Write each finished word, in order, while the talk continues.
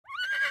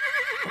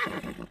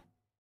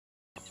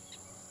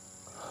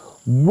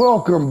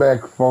Welcome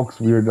back, folks.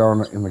 We are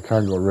down in the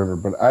Congo River,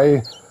 but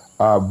I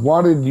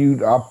wanted you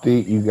to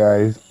update you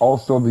guys.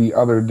 Also, the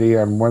other day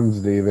on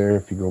Wednesday there,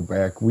 if you go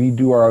back, we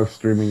do our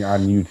streaming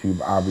on YouTube.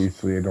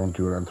 Obviously, I don't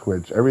do it on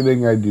Twitch.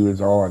 Everything I do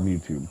is all on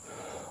YouTube.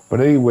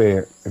 But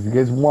anyway, if you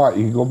guys want,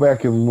 you can go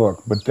back and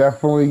look. But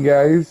definitely,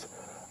 guys,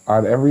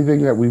 on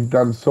everything that we've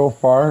done so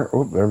far.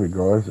 Oh, there we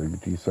go. There's a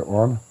decent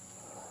one.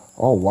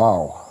 Oh,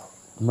 wow.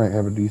 I might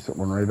have a decent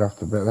one right off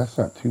the bat. That's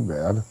not too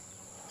bad.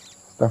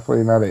 It's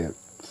definitely not a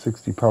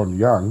 60-pound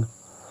young.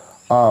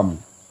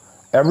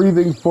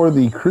 Everything for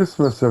the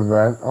Christmas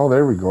event. Oh,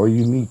 there we go.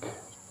 Unique.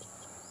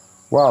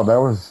 Wow, that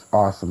was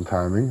awesome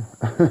timing.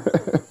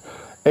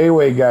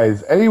 Anyway,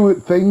 guys,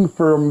 anything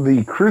from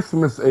the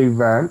Christmas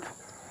event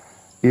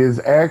is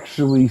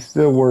actually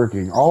still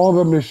working. All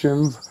the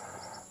missions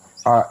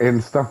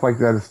and stuff like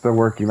that is still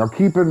working. Now,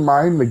 keep in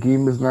mind, the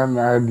game is not in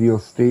an ideal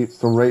state,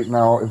 so right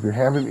now, if you're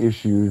having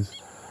issues,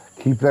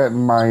 keep that in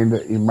mind.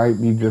 It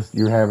might be just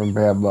you're having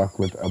bad luck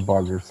with a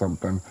bug or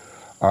something.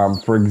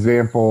 For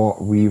example,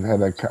 we've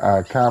had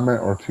a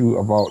comment or two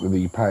about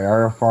the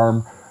Pyara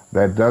farm.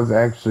 That does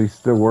actually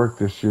still work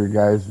this year,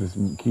 guys. Just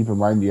keep in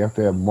mind you have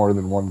to have more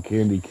than one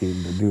candy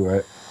cane to do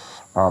it.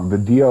 The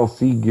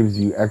DLC gives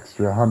you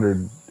extra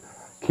 100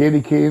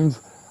 candy canes.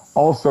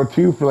 Also,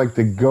 too, for like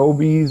the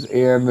gobies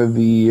and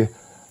the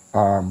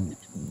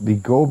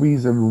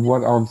gobies and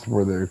what else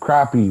were there?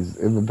 Crappies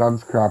and the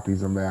dunce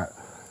crappies and that.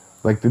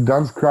 Like the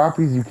dunce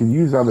crappies, you can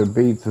use other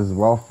baits as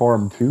well for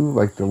them too.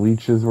 Like the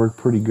leeches work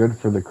pretty good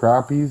for the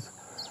crappies.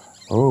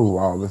 Oh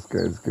wow, this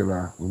guy's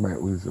gonna, we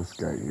might lose this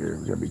guy here.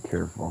 We gotta be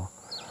careful.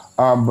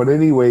 But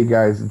anyway,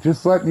 guys,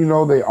 just letting you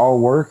know they all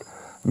work.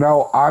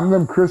 Now on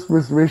them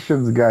Christmas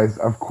missions, guys,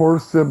 of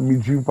course the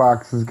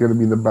jukebox is gonna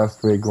be the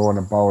best way going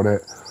about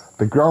it.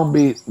 The ground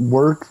bait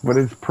works, but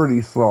it's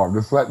pretty slow. I'm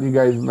just letting you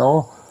guys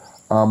know.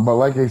 But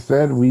like I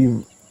said,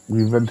 we've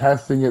been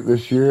testing it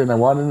this year, and I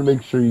wanted to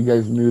make sure you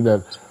guys knew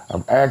that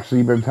I've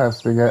actually been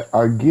testing it.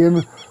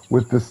 Again,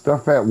 with the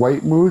stuff at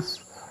White Moose,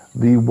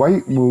 the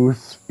White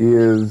Moose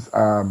is,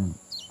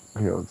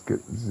 here, let's get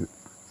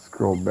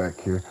scrolled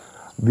back here.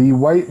 The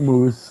White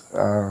Moose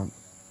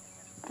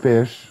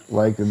fish,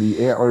 like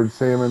the antlered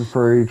salmon,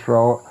 furry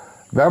trout,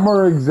 them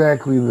are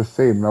exactly the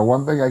same. Now,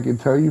 one thing I can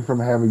tell you from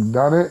having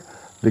done it,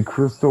 the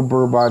crystal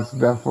burbots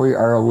definitely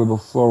are a little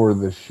slower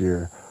this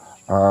year.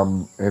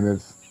 And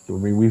it's, I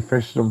mean, we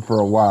fished them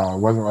for a while. It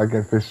wasn't like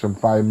I fished them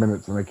 5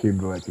 minutes and I came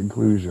to that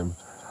conclusion.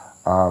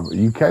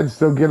 You can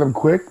still get them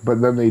quick,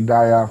 but then they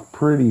die off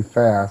pretty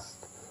fast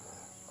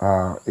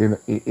in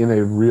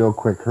a real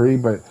quick hurry.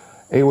 But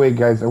anyway,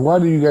 guys, I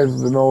wanted you guys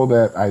to know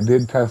that I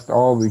did test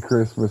all the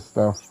Christmas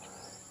stuff,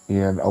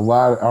 and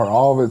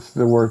all of it's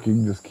still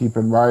working. Just keep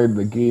in mind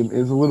the game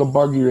is a little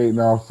buggy right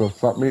now, so if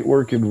something ain't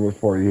working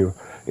for you,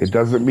 it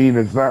doesn't mean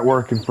it's not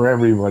working for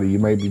everybody. You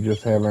might be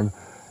just having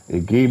a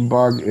game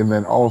bug, and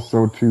then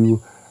also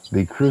too,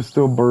 the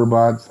crystal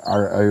burbots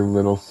are a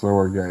little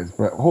slower, guys.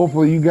 But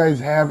hopefully you guys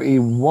have a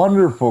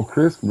wonderful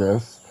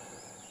Christmas,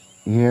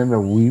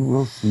 and we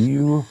will see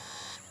you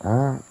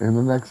in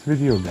the next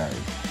video,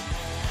 guys.